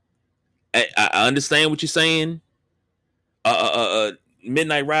 I understand what you're saying.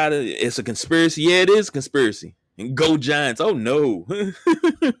 Midnight Rider, it's a conspiracy. Yeah, it is a conspiracy. And go Giants. Oh no.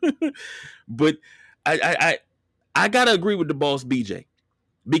 But I gotta agree with the boss BJ.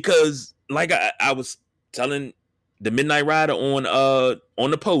 Because like I was telling the Midnight Rider on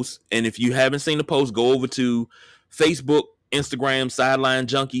the post, and if you haven't seen the post, go over to Facebook, Instagram, Sideline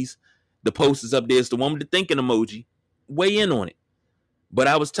Junkies. The post is up there. It's the one with the thinking emoji. Weigh in on it. But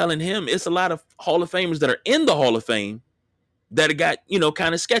I was telling him it's a lot of Hall of Famers that are in the Hall of Fame that have got,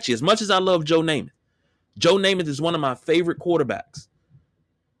 kind of sketchy. As much as I love Joe Namath. Joe Namath is one of my favorite quarterbacks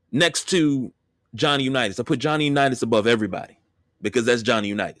next to Johnny Unitas. I put Johnny Unitas above everybody because that's Johnny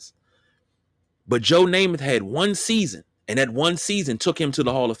Unitas. But Joe Namath had one season, and that one season took him to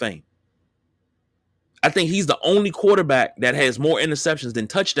the Hall of Fame. I think he's the only quarterback that has more interceptions than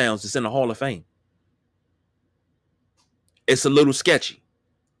touchdowns that's in the Hall of Fame. It's a little sketchy.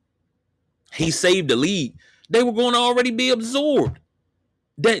 He saved the league. They were going to already be absorbed.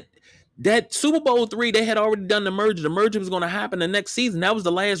 That Super Bowl III, they had already done the merger. The merger was going to happen the next season. That was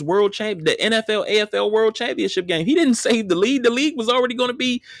the last world champ, the NFL, AFL World Championship game. He didn't save the league. The league was already going to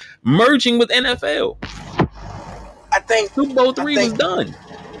be merging with NFL. I think Super Bowl III was done.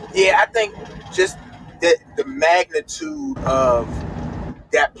 Yeah, I think just the magnitude of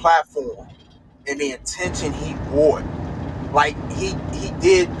that platform and the attention he brought, like he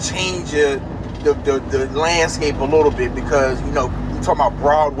did change the landscape a little bit, because we talking about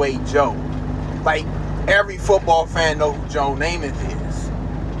Broadway Joe. Like, every football fan knows who Joe Namath is.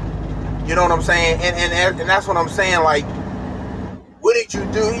 You know what I'm saying? And that's what I'm saying. Like, what did you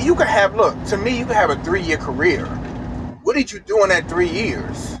do? You could have, look, to me, you could have a 3-year career. What did you do in that 3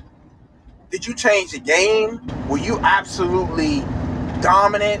 years? Did you change the game? Were you absolutely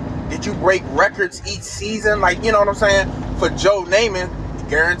dominant? Did you break records each season? Like, you know what I'm saying? For Joe Namath,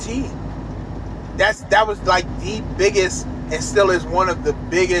 guaranteed. That was like the biggest, and still is one of the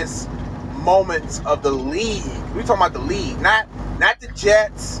biggest moments of the league. We're talking about the league, not the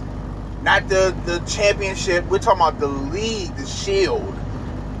Jets, not the championship. We're talking about the league, the Shield.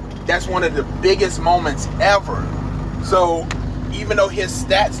 That's one of the biggest moments ever. So even though his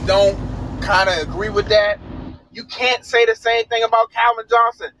stats don't kind of agree with that, you can't say the same thing about Calvin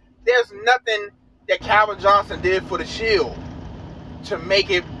Johnson. There's nothing that Calvin Johnson did for the Shield to make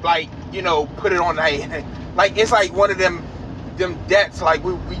it, like, put it on like it's like one of them debts. Like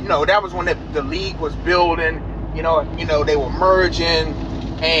we that was when the league was building. They were merging,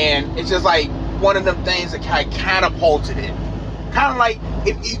 and it's just like one of them things that kind of catapulted it. Kind of like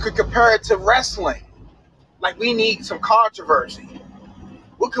if you could compare it to wrestling. Like, we need some controversy.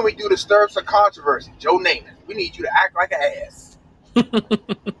 What can we do to stir up some controversy? Joe Namath, we need you to act like an ass.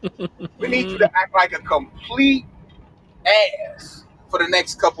 We need you to act like a complete ass for the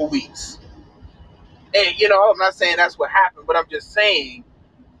next couple weeks. And, I'm not saying that's what happened, but I'm just saying,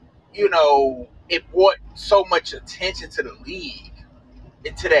 it brought so much attention to the league,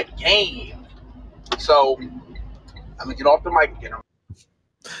 into that game. So, I'm going to get off the mic again.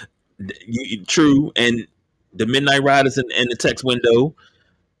 True, and the Midnight Riders and the text window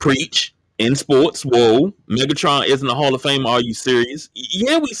preach in sports. Whoa, Megatron isn't a Hall of Famer. Are you serious?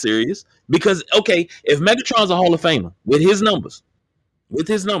 Yeah, we serious. Because, okay, if Megatron's a Hall of Famer with his numbers,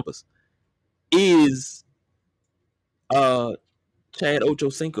 is Chad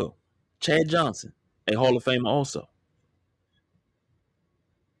Ochocinco, Chad Johnson, a Hall of Famer also?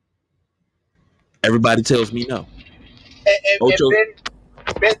 Everybody tells me no. And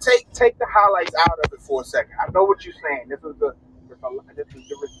Ben, take the highlights out of it for a second. I know what you're saying. This is the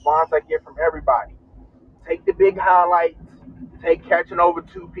response I get from everybody. Take the big highlights. Take catching over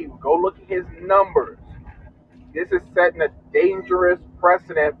 2 people. Go look at his numbers. This is setting a dangerous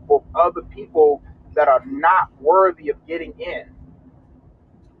precedent for other people that are not worthy of getting in.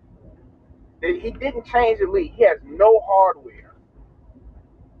 He didn't change the league. He has no hardware.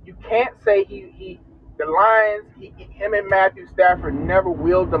 You can't say the Lions, him and Matthew Stafford never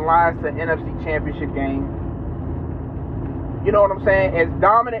willed the Lions to an NFC Championship game. You know what I'm saying? As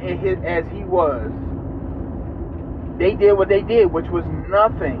dominant as he was, they did what they did, which was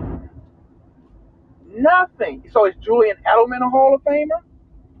nothing. Nothing. So is Julian Edelman a Hall of Famer?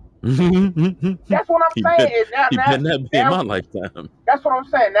 That's what I'm saying. He better not be in my lifetime. That's what I'm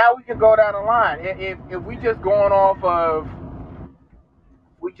saying. Now we can go down the line. If we just going off of,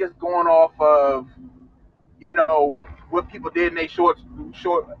 what people did in their short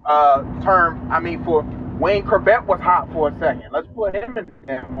term. I mean, for Wayne Corbett was hot for a second. Let's put him in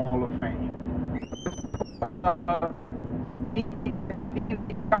the Hall of Fame. He's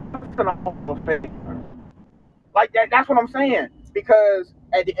in the Hall of Fame. Like that. That's what I'm saying. Because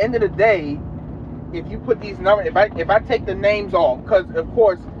at the end of the day, if you put these numbers, if I take the names off, because of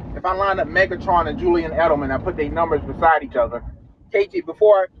course, if I line up Megatron and Julian Edelman, I put their numbers beside each other. KG,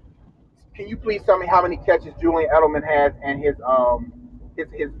 can you please tell me how many catches Julian Edelman has and his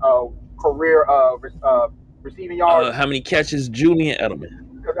career receiving yards? How many catches Julian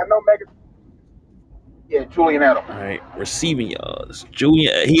Edelman? Because I know Julian Edelman. All right, receiving yards.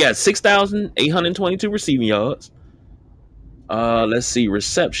 He had 6,822 receiving yards. Let's see,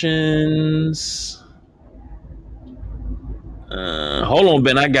 receptions. Hold on,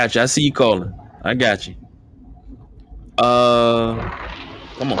 Ben. I got you. I see you calling. I got you.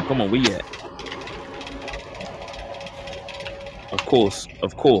 Come on. Where you at? Of course.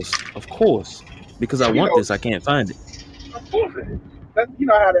 Because I want this, I can't find it. Of course it is. That's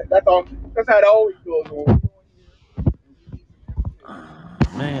how that's all. That's how it always goes on.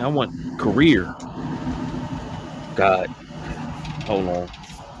 Man, I want career. God, hold on.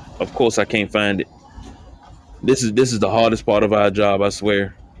 Of course, I can't find it. This is the hardest part of our job, I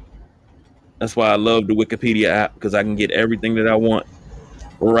swear. That's why I love the Wikipedia app, because I can get everything that I want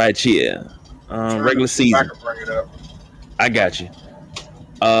right here. Regular season. I can bring it up. I got you.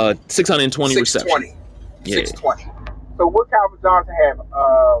 620 receptions. 620. Yeah. 620. So what Calvin Johnson have?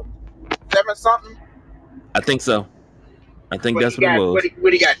 7 something? I think so. I think that's what it was.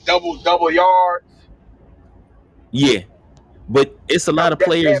 What he got? Double yards? Yeah. But it's a lot of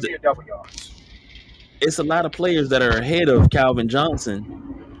players. Double yards. It's a lot of players that are ahead of Calvin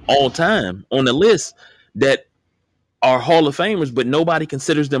Johnson all time on the list that are Hall of Famers, but nobody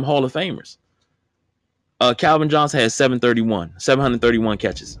considers them Hall of Famers. Calvin Johnson has 731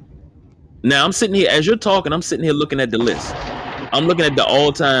 catches. Now I'm sitting here, as you're talking, I'm sitting here looking at the list. I'm looking at the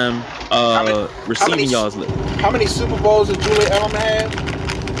all-time receiving yards list. How many Super Bowls does Julian Edelman have?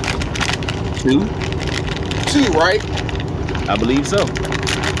 2, right? I believe so.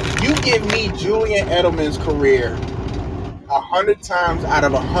 You give me Julian Edelman's career 100 times out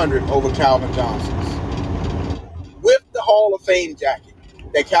of 100 over Calvin Johnson's. With the Hall of Fame jacket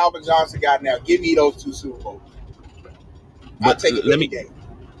that Calvin Johnson got now, give me those 2 Super Bowls. I'll take it any day.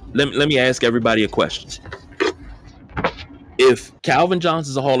 Let me ask everybody a question. If Calvin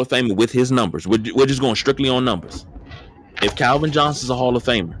Johnson's a Hall of Famer with his numbers, we're just going strictly on numbers. If Calvin Johnson's a Hall of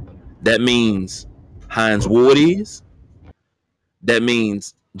Famer, that means Hines Ward is. That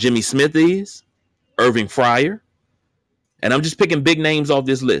means Jimmy Smith is. Irving Fryer. And I'm just picking big names off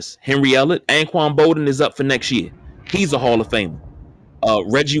this list. Henry Ellett. Anquan Bolden is up for next year. He's a Hall of Famer.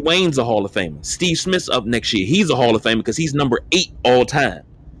 Reggie Wayne's a Hall of Famer. Steve Smith's up next year. He's a Hall of Famer because he's number 8 all time.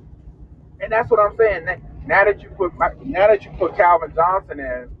 And that's what I'm saying. Now that you put Calvin Johnson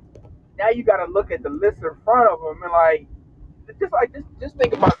in, now you got to look at the list in front of him and just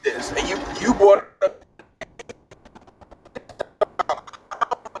think about this. And you brought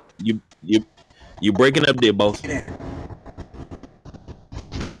you breaking up there, both.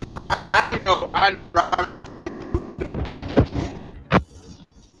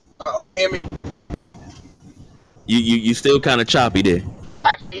 You still kind of choppy there.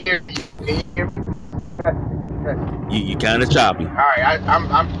 You kind of choppy. All right,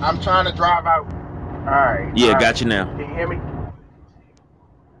 I'm trying to drive out. All right. Yeah, got you now. Can you hear me?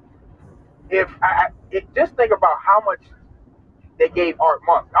 Just think about how much they gave Art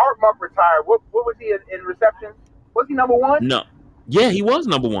Monk. Art Monk retired. What was he in receptions? Was he number 1? No. Yeah, he was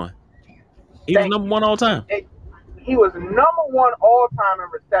number 1. He was number 1 all time. He was number 1 all time in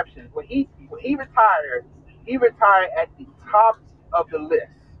receptions. When he retired at the top of the list.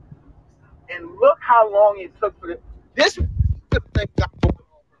 And look how long it took for this.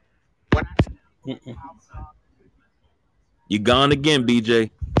 You gone again,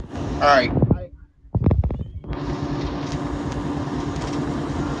 BJ. All right.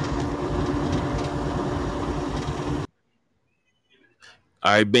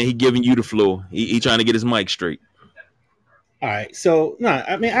 All right, Ben, he giving you the floor. He trying to get his mic straight. All right. So, no,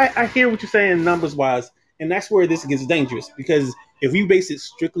 I mean, I hear what you're saying numbers-wise, and that's where this gets dangerous. Because if you base it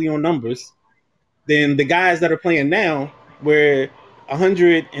strictly on numbers, then the guys that are playing now, where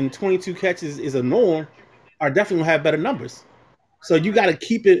 122 catches is a norm, are definitely going to have better numbers. So you got to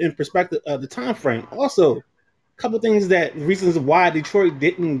keep it in perspective of the time frame. Also, a couple of things reasons why Detroit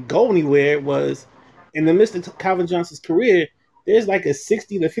didn't go anywhere was in the midst of Calvin Johnson's career, there's like a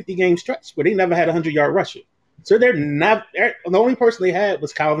 60 to 50 game stretch where they never had a 100-yard rusher. So the only person they had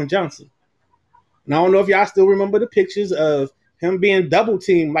was Calvin Johnson. And I don't know if y'all still remember the pictures of him being double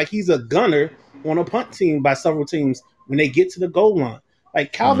teamed like he's a gunner on a punt team by several teams when they get to the goal line.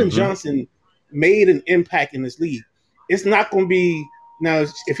 Like Calvin Johnson made an impact in this league. It's not going to be now.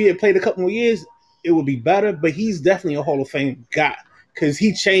 If he had played a couple more years, it would be better. But he's definitely a Hall of Fame guy because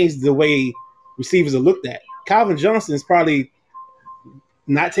he changed the way receivers are looked at. Calvin Johnson is probably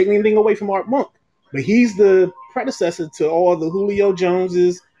not taking anything away from Art Monk, but he's the predecessor to all the Julio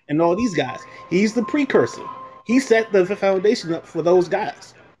Joneses and all these guys. He's the precursor. He set the foundation up for those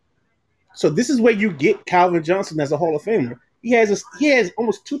guys. So this is where you get Calvin Johnson as a Hall of Famer. He has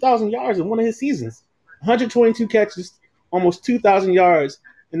almost 2,000 yards in one of his seasons, 122 catches, almost 2,000 yards.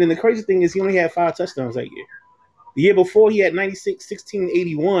 And then the crazy thing is he only had 5 touchdowns that year. The year before he had 96, 16,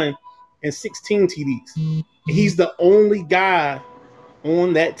 81, and 16 TDs. He's the only guy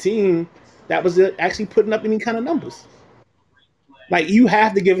on that team that was actually putting up any kind of numbers. Like, you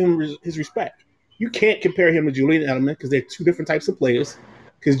have to give him his respect. You can't compare him to Julian Edelman because they're 2 different types of players.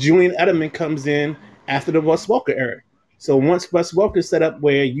 Because Julian Edelman comes in after the Wes Welker era. So once Wes Welker set up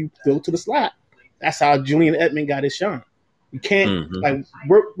where you go to the slot, that's how Julian Edelman got his shine. You can't like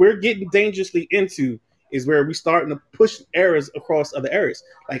we're getting dangerously into is where we're starting to push errors across other areas.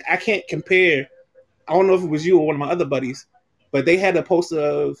 Like I can't compare. I don't know if it was you or one of my other buddies, but they had a poster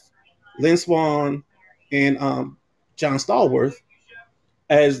of Lynn Swann and John Stallworth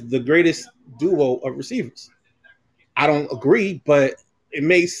as the greatest duo of receivers. I don't agree, but it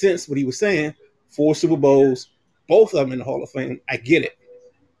made sense what he was saying. 4 Super Bowls, both of them in the Hall of Fame. I get it.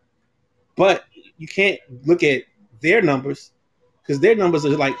 But you can't look at their numbers because their numbers are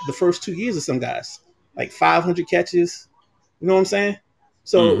like the first 2 years of some guys, like 500 catches. You know what I'm saying?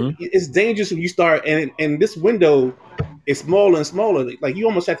 So it's dangerous when you start, and this window is smaller and smaller. Like you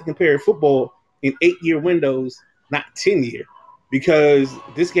almost have to compare football in 8-year windows, not 10-year, because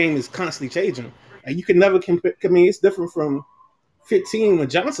this game is constantly changing. And you can never compare. I mean, it's different from 15 when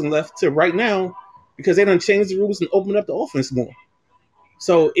Johnson left to right now because they done changed the rules and opened up the offense more.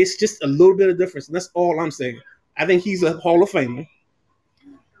 So it's just a little bit of difference, and that's all I'm saying. I think he's a Hall of Famer.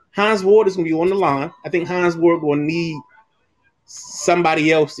 Hines Ward is going to be on the line. I think Hines Ward will need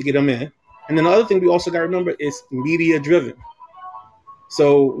somebody else to get him in. And then the other thing we also got to remember is media driven.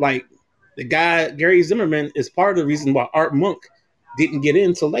 So, like, the guy, Gary Zimmerman, is part of the reason why Art Monk didn't get in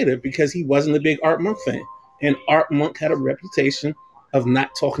until later because he wasn't a big Art Monk fan. And Art Monk had a reputation of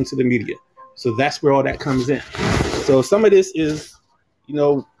not talking to the media. So that's where all that comes in. So some of this is, you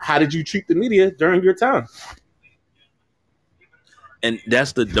know, how did you treat the media during your time? And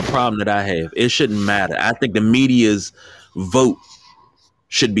that's the problem that I have. It shouldn't matter. I think the media's vote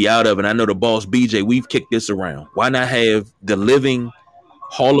should be out of it. I know the boss, BJ, we've kicked this around. Why not have the living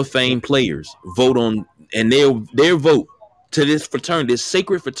Hall of Fame players vote on, and their vote to this fraternity, this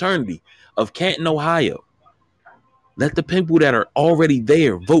sacred fraternity of Canton, Ohio. Let the people that are already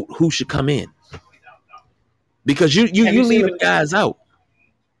there vote who should come in. Because you leaving guys out.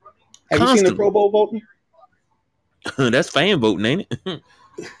 Have you seen the Pro Bowl voting? That's fan voting, ain't it?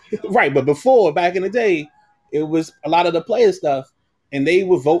 Right, but before, back in the day, it was a lot of the player stuff, and they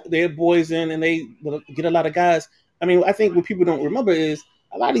would vote their boys in, and they would get a lot of guys. I mean, I think what people don't remember is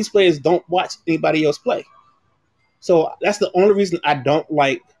a lot of these players don't watch anybody else play. So that's the only reason I don't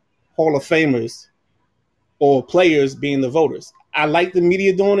like Hall of Famers or players being the voters. I like the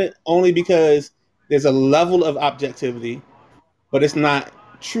media doing it only because there's a level of objectivity, but it's not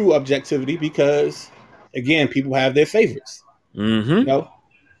true objectivity because, again, people have their favorites. You know?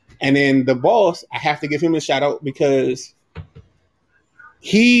 And then the boss, I have to give him a shout out because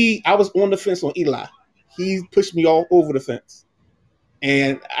I was on the fence on Eli. He pushed me all over the fence.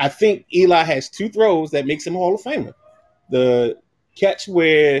 And I think Eli has 2 throws that makes him a Hall of Famer. The catch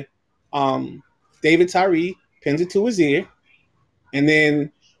where David Tyree pins it to his ear. And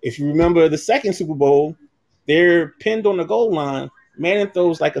then if you remember the second Super Bowl, they're pinned on the goal line. Manning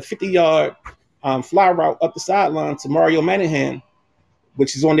throws like a 50-yard fly route up the sideline to Mario Manningham,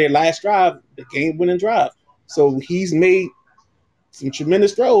 which is on their last drive, the game-winning drive. So he's made some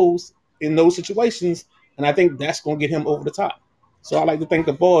tremendous throws in those situations, and I think that's going to get him over the top. So I like to thank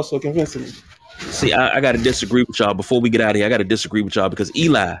the boss for convincing me. See, I got to disagree with y'all. Before we get out of here, I got to disagree with y'all because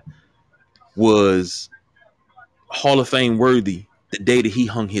Eli was Hall of Fame worthy the day that he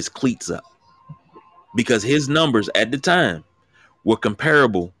hung his cleats up because his numbers at the time were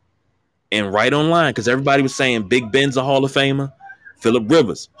comparable and right on line because everybody was saying Big Ben's a Hall of Famer, Phillip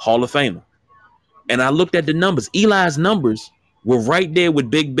Rivers, Hall of Famer. And I looked at the numbers. Eli's numbers were right there with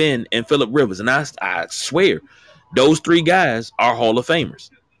Big Ben and Phillip Rivers. And I swear, those 3 guys are Hall of Famers.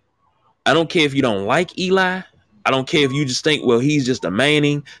 I don't care if you don't like Eli. I don't care if you just think, well, he's just a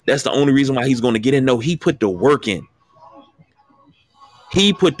Manning. That's the only reason why he's going to get in. No, he put the work in.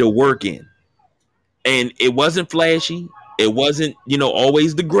 He put the work in. And it wasn't flashy. It wasn't,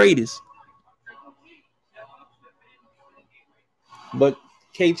 always the greatest. But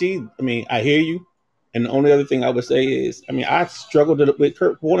KG, I mean, I hear you. And the only other thing I would say is, I mean, I struggled with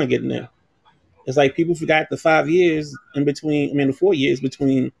Kurt Warner getting there. It's like people forgot the 5 years in between, the 4 years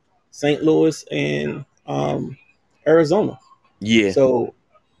between St. Louis and Arizona. Yeah. So,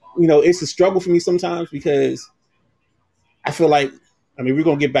 it's a struggle for me sometimes because I feel like, we're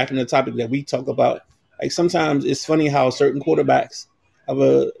going to get back into the topic that we talk about. Like sometimes it's funny how certain quarterbacks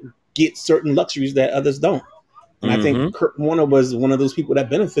get certain luxuries that others don't. And I think Kurt Warner was one of those people that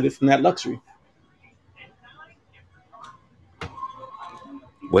benefited from that luxury.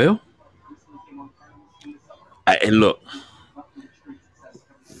 Well, and look,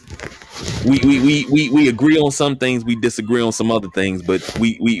 we agree on some things, we disagree on some other things, but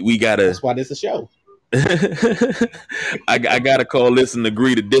we gotta. That's why this is a show. I gotta call this and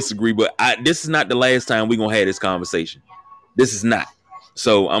agree to disagree, but this is not the last time we're gonna have this conversation. This is not.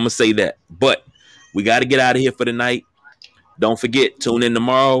 So I'm gonna say that. But we got to get out of here for the night. Don't forget, tune in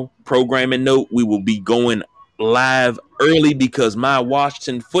tomorrow. Programming note: we will be going live early because my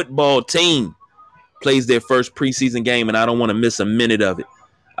Washington football team plays their first preseason game, and I don't want to miss a minute of it.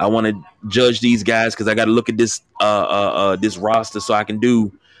 I want to judge these guys because I got to look at this this roster so I can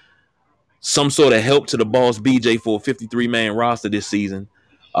do some sort of help to the boss BJ for a 53-man roster this season.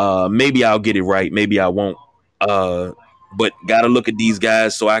 Maybe I'll get it right. Maybe I won't. But got to look at these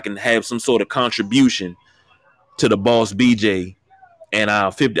guys so I can have some sort of contribution to the boss BJ and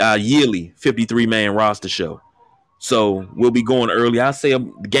our yearly 53-man roster show. So we'll be going early. I say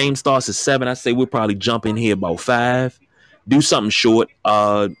the game starts at 7. I say we'll probably jump in here about 5. Do something short.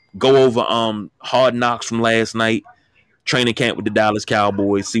 Go over Hard Knocks from last night. Training camp with the Dallas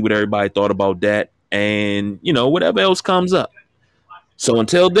Cowboys. See what everybody thought about that. And, whatever else comes up. So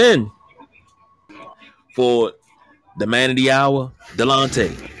until then, for the man of the hour,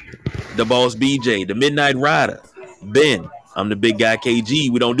 Delonte, the boss BJ, the Midnight Rider, Ben, I'm the big guy KG.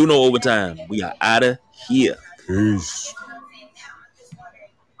 We don't do no overtime. We are out of here. Peace.